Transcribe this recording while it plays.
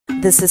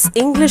This is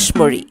English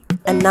Mozhi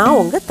and now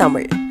unga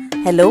Tamil.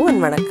 Hello and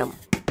vanakkam.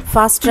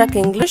 Fast Track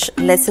English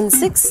Lesson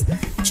 6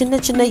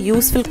 சின்ன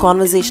useful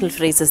conversational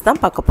phrases தான்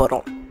பார்க்க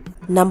போறோம்.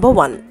 Number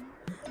 1.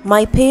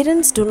 My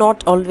parents do not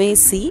always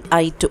see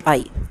eye to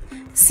eye.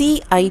 See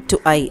eye to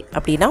eye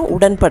அப்படினா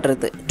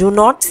உடன்படுறது. Do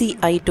not see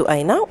eye to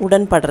eye னா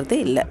உடன்படுறது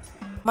இல்ல.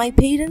 My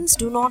parents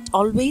do not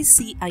always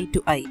see eye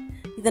to eye.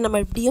 இத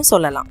நம்ம இப்படியும்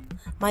சொல்லலாம்.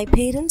 My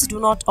parents do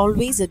not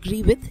always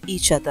agree with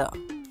each other.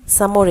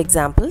 Some more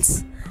examples.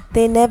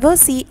 They never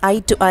see eye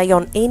to eye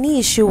on any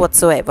issue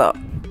whatsoever.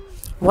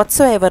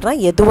 Whatsoever na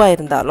எதுவா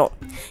இருந்தாலும்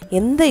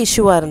எந்த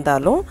இஷ்யூவா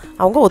இருந்தாலும்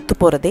அவங்க ஒத்து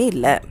போறதே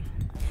இல்ல.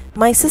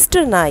 My sister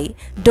and I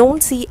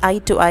don't see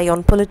eye to eye on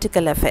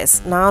political affairs.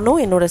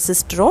 நானும் என்னோட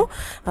சிஸ்டரும்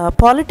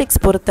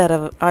பாலிடிக்ஸ் பொறுத்த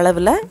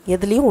அளவில்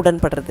எதுலேயும்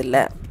உடன்படுறது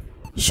இல்லை.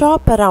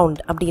 ஷாப்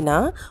அரவுண்ட் அப்படின்னா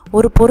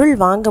ஒரு பொருள்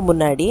வாங்க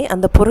முன்னாடி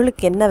அந்த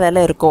பொருளுக்கு என்ன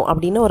விலை இருக்கும்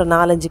அப்படின்னு ஒரு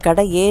 4-5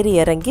 கடை ஏறி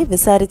இறங்கி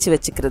விசாரித்து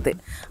வச்சுக்கிறது,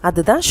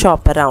 அதுதான்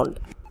shop around.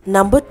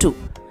 Number 2.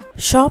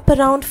 Shop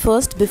around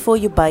first before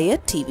you by a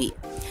TV.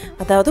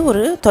 அதாவது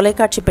ஒரு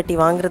தொலைக்காட்சி பெட்டி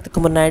வாங்குறதுக்கு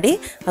முன்னாடி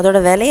அதோட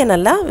விலையை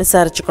நல்லா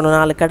விசாரிச்சுக்கணும்.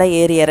 4 கடை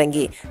ஏறி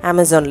இறங்கி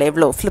அமேசானில்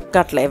எவ்வளோ,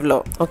 ஃப்ளிப்கார்ட்டில் எவ்வளோ,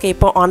 ஓகே,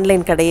 இப்போ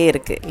ஆன்லைன் கடையே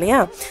இருக்குது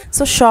இல்லையா.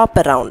 So shop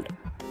around.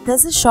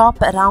 there's a shop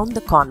around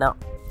the corner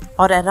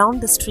or around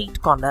the street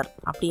corner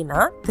அப்படின்னா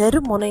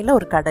தெரு முனையில்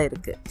ஒரு கடை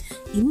இருக்குது.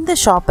 இந்த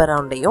ஷாப்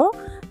அரவுண்டையும்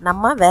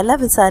நம்ம விலை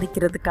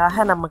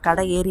விசாரிக்கிறதுக்காக நம்ம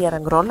கடை ஏறி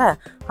இறங்குறோம்ல,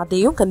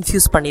 அதையும்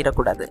கன்ஃபியூஸ்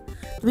பண்ணிடக்கூடாது.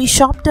 we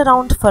shopped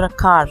around for a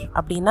car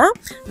அப்படின்னா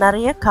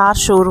நிறைய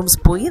கார் ஷோரூம்ஸ்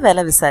போய்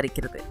விலை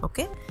விசாரிக்கிறது,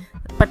 okay.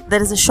 But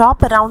there is a shop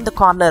around the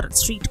corner,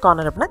 street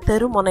corner அப்படின்னா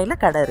தெரு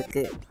முனையில் கடை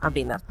இருக்குது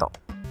அப்படின்னு அர்த்தம்.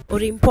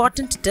 ஒரு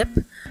இம்பார்ட்டண்ட் டிப்,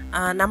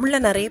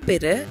 நம்மளில் நிறைய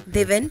பேர்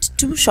they went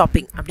to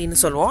shopping அப்படின்னு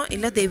சொல்லுவோம்,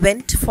 இல்லை they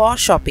went for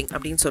shopping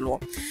அப்படின்னு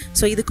சொல்லுவோம்.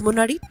 ஸோ இதுக்கு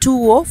முன்னாடி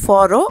to-ஓ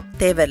for-ஓ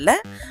தேவையில்லை,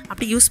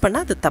 அப்படி யூஸ்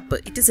பண்ணால் அது தப்பு,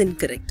 it is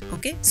incorrect,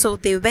 okay. So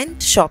they went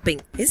shopping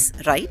is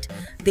right,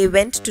 they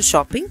went to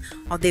shopping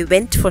or they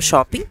went for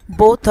shopping,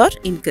 both are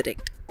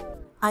incorrect.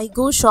 I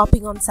go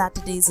shopping on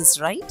Saturdays is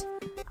right,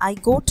 I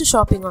go to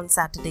shopping on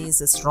Saturdays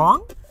is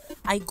wrong,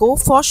 I go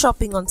for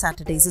shopping on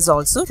Saturdays is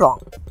also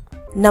wrong.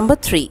 Number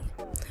 3.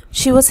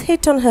 She was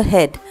hit on her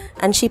head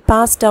and she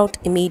passed out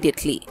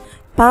immediately.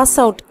 Pass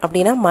out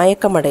அப்படின்னா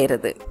மயக்கம்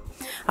அடைகிறது.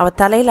 அவள்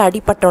தலையில்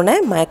அடிபட்டோன்னே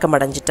மயக்கம்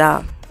அடைஞ்சிட்டா.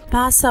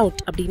 Pass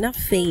out அப்படின்னா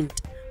faint,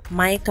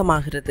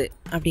 மயக்கமாகிறது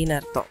அப்படின்னு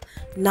அர்த்தம்.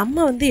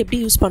 நம்ம எப்படி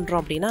யூஸ்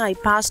பண்ணுறோம் அப்படின்னா ஐ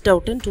பாஸ்ட்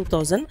அவுட் இன்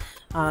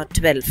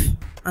 2012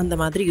 அந்த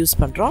மாதிரி யூஸ்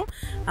பண்ணுறோம்.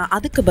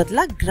 அதுக்கு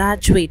பதிலாக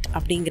கிராஜுவேட்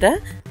அப்படிங்கிற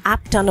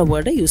ஆப்டான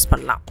வேர்டை யூஸ்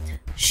பண்ணலாம்.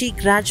 She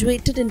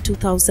graduated in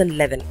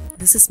 2011.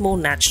 This is more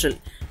natural.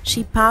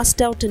 She passed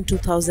out in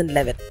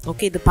 2011.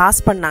 Okay, இது பாஸ்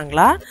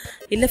பண்ணாங்களா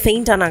இல்லை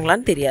ஃபெயிண்ட்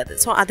ஆனாங்களான்னு தெரியாது,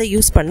 ஸோ அதை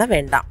யூஸ் பண்ண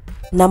வேண்டாம்.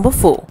 Number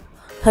 4.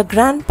 Her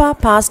grandpa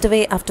passed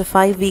away after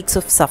 5 weeks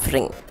of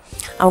suffering.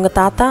 அவங்க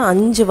தாத்தா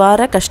 5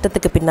 வார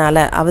கஷ்டத்துக்கு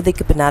பின்னால்,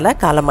 அவதிக்கு பின்னால்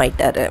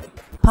காலமாயிட்டாரு.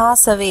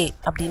 பாஸ் அவே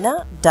அப்படின்னா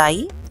டை,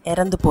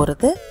 இறந்து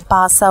போகிறது.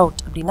 பாஸ் அவுட்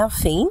அப்படின்னா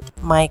ஃபெயிண்ட்,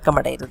 மயக்கம்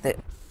அடைகிறது.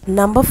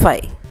 Number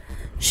 5.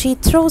 She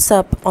throws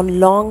up on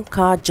long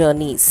car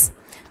journeys.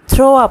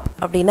 Throw அப்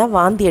அப்படின்னா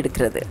வாந்தி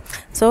எடுக்கிறது.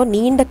 ஸோ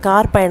நீண்ட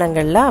கார்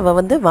பயணங்களில்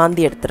அவள்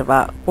வாந்தி எடுத்துருவா,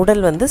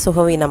 உடல்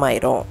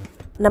சுகவீனமாயிரும்.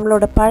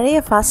 நம்மளோட பழைய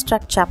ஃபாஸ்ட்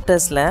ட்ராக்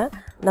சாப்டர்ஸில்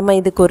நம்ம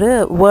இதுக்கு ஒரு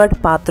வேர்ட்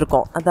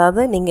பார்த்துருக்கோம்.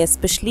 அதாவது நீங்கள்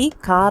எஸ்பெஷலி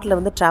காரில்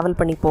ட்ராவல்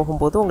பண்ணி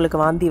போகும்போது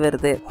உங்களுக்கு வாந்தி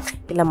வருது,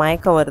 இல்லை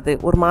மயக்கம் வருது,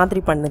 ஒரு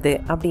மாதிரி பண்ணுது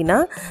அப்படின்னா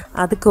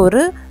அதுக்கு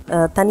ஒரு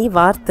தனி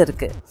வார்த்தை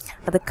இருக்குது.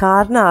 அது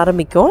கார்னு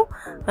ஆரம்பிக்கும்,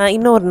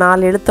 இன்னும் ஒரு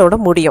 4 எழுத்தோட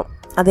முடியும்.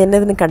 அது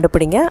என்னதுன்னு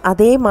கண்டுபிடிங்க.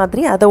 அதே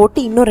மாதிரி அதை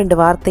ஒட்டி இன்னும் 2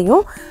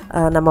 வார்த்தையும்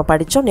நம்ம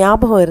படித்தோம்.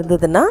 ஞாபகம்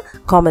இருந்ததுன்னா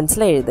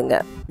காமெண்ட்ஸில் எழுதுங்க.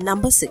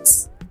 Number 6.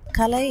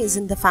 Kalai is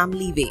in the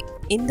family way.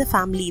 In the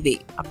family வே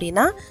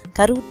அப்படின்னா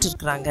கருவுற்று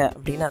இருக்கிறாங்க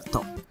அப்படின்னு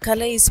அர்த்தம்.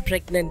 கலை இஸ்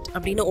ப்ரெக்னென்ட்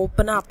அப்படின்னு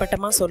ஓப்பனாக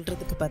அப்பட்டமாக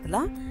சொல்கிறதுக்கு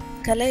பதிலாக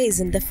கலை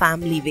இஸ் இன் த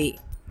ஃபேமிலி வே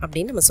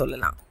அப்படின்னு நம்ம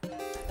சொல்லலாம்.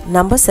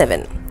 Number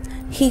 7.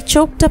 He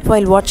choked up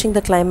while watching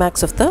the climax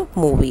of the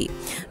movie.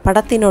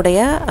 படத்தினுடைய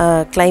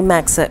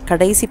கிளைமேக்ஸை,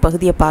 கடைசி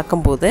பகுதியை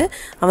பார்க்கும்போது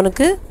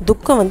அவனுக்கு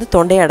துக்கம்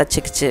தொண்டையை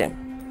அடைச்சிக்கிச்சு.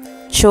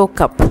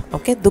 choke up,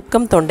 ஓகே,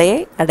 துக்கம் தொண்டையை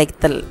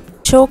அடைத்தல்.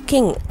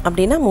 choking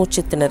அப்படின்னா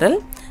மூச்சு திணறல்.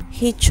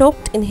 he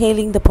choked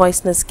inhaling the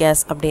poisonous gas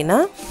அப்படின்னா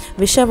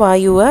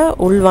விஷவாயுவை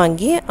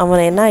உள்வாங்கி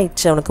அவன் என்ன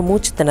ஆயிடுச்சு, அவனுக்கு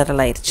மூச்சு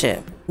திணறல் ஆயிடுச்சு.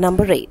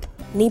 Number 8.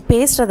 நீ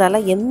பேசுகிறதால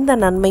எந்த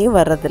நன்மையும்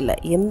வர்றதில்லை,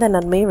 எந்த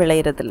நன்மையும்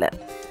விளையிறதில்லை.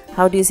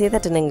 How do you say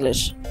that in English?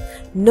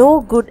 No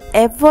good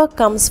ever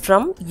comes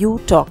from you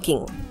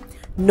talking.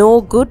 No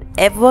good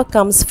ever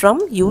comes from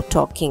you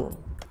talking.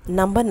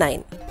 Number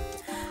 9.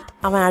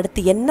 அவன்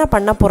அடுத்து என்ன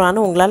பண்ண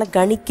போகிறான்னு உங்களால்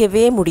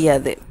கணிக்கவே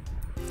முடியாது.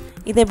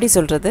 இது எப்படி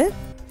சொல்கிறது?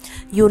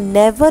 You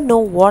never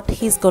know what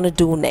he's going to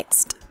do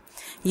next.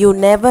 You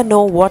never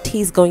know what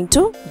he's going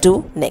to do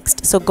next.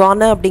 So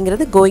gonna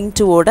அப்படிங்கிறது going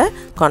to ஓட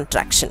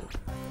contraction.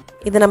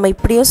 இதை நம்ம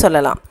இப்படியும்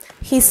சொல்லலாம்.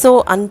 He's so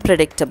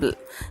unpredictable.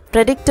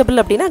 Predictable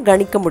அப்படின்னா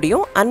கணிக்க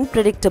முடியும்,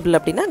 unpredictable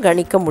அப்படின்னா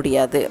கணிக்க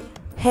முடியாது.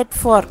 Head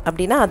for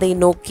அப்படின்னா அதை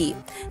நோக்கி.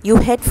 You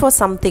head for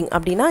something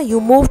அப்படின்னா you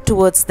move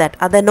towards that,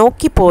 அதை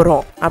நோக்கி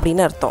போகிறோம்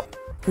அப்படின்னு அர்த்தம்.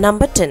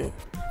 Number 10.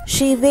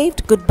 She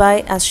waved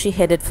goodbye as she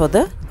headed for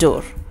the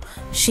door.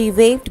 She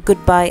waved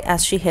goodbye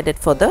as she headed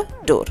for the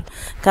door.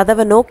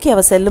 கதவை நோக்கி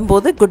அவ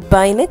செல்லும்போது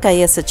goodbye-னு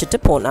கையசைச்சிட்டு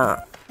போனா.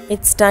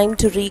 It's time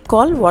to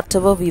recall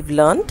whatever we've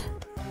learned.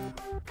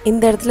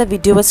 இந்த இடத்துல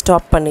வீடியோவை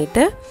ஸ்டாப்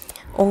பண்ணிவிட்டு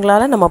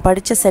உங்களால் நம்ம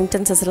படித்த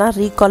சென்டென்சஸ்லாம்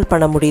ரீகால்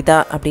பண்ண முடியுதா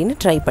அப்படின்னு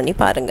ட்ரை பண்ணி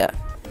பாருங்கள்.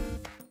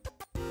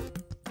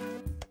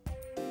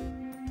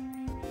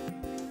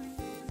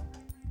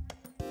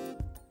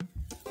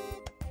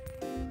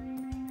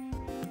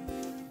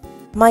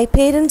 My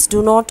parents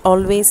do not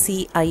always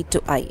see eye to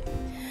eye.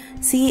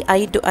 See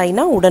eye to eye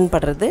na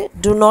உடன்படுறது.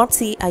 Do not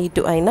see eye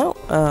to eye na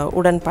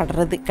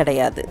உடன்படுறது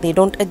கிடையாது. They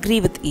don't agree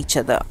with each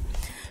other.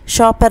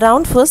 Shop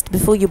around first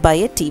before you buy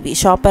a TV.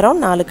 Shop around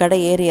நாலு கடை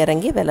ஏறி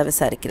இறங்கி விலை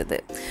விசாரிக்கிறது.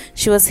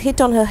 She was hit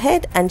on her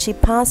head and she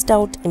passed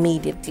out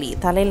immediately.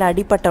 தலையில்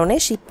அடிபட்டவனே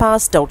she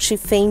passed out. She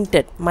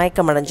fainted.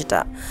 மயக்கம்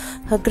அடைஞ்சிட்டா.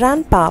 Her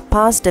grandpa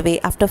passed away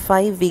after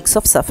 5 weeks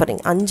of suffering.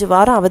 5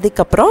 வாரம்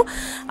அவதிக்கு அப்புறம்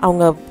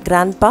அவங்க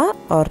grandpa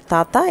or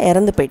தாத்தா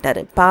இறந்து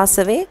போயிட்டாரு. Pass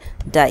away,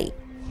 die.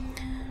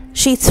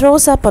 She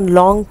throws up on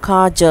long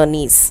car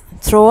journeys.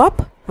 Throw up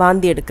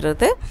வாந்தி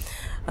எடுக்கிறது.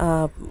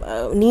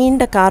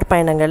 நீண்ட கார்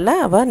பயணங்களில்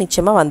அவள்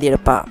நிச்சயமாக வாந்தி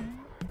எடுப்பா.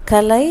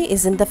 கலை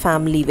is in the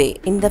family way.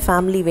 In the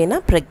family way na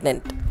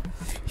pregnant.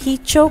 He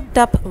choked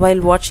up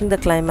while watching the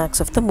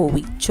climax of the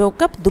movie.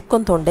 Choke up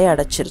துக்கம் தொண்டை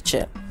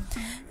அடைச்சிருச்சு.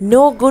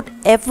 No good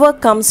ever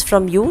comes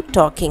from you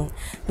talking.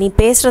 நீ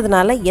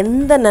பேசுறதுனால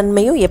எந்த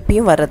நன்மையும்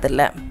எப்பயும்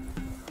வரதில்லை.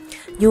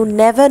 You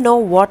never know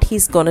what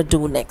he's gonna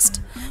do next.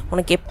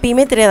 உனக்கு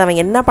எப்பயுமே தெரியாது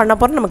அவன் என்ன பண்ண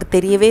போறான்னு நமக்கு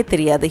தெரியவே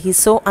தெரியாது. He's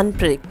so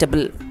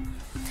unpredictable.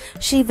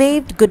 She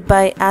waved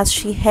goodbye as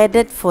she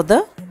headed for the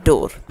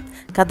door.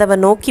 கதவை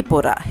நோக்கி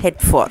போறா. Head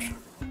for.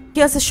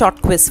 Here's a short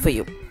quiz for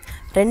you.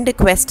 2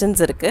 questions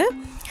இருக்கு.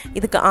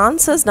 இதுக்கு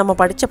ஆன்சர்ஸ் நம்ம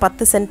படித்த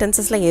 10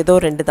 சென்டென்சஸில் ஏதோ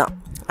 2 தான்.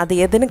 அது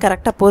எதுன்னு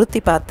கரெக்டாக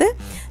பொருத்தி பார்த்து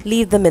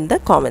leave them in the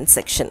comment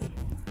section.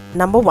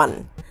 Number 1.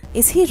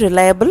 Is he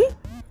reliable?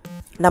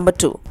 Number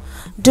 2.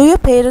 Do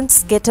your parents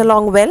get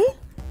along well?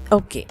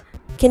 Okay.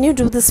 Can you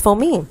do this for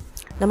me?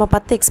 நம்ம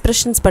 10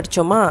 எக்ஸ்பிரஷன்ஸ்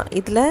படித்தோமா,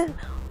 இதில்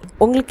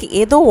உங்களுக்கு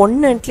ஏதோ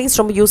ஒன்று அட்லீஸ்ட்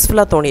ரொம்ப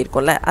யூஸ்ஃபுல்லாக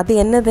தோணியிருக்கும்ல, அது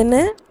என்னதுன்னு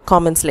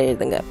காமெண்ட்ஸில்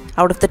எழுதுங்க.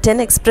 Out of the 10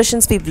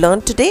 expressions we've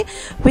learned today,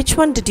 which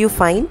one did you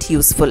find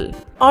useful?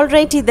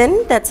 Alrighty then,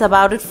 that's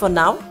about it for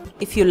now.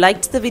 If you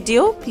liked the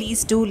video,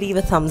 please do leave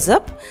a thumbs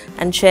up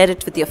and share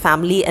it with your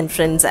family and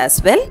friends as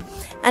well.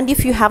 And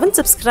if you haven't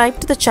subscribed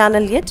to the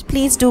channel yet,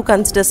 please do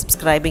consider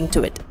subscribing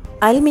to it.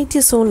 I'll meet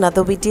you soon in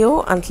another video.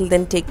 Until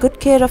then, take good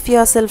care of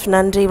yourself.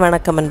 Nandri,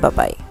 vanakkam and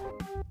bye-bye.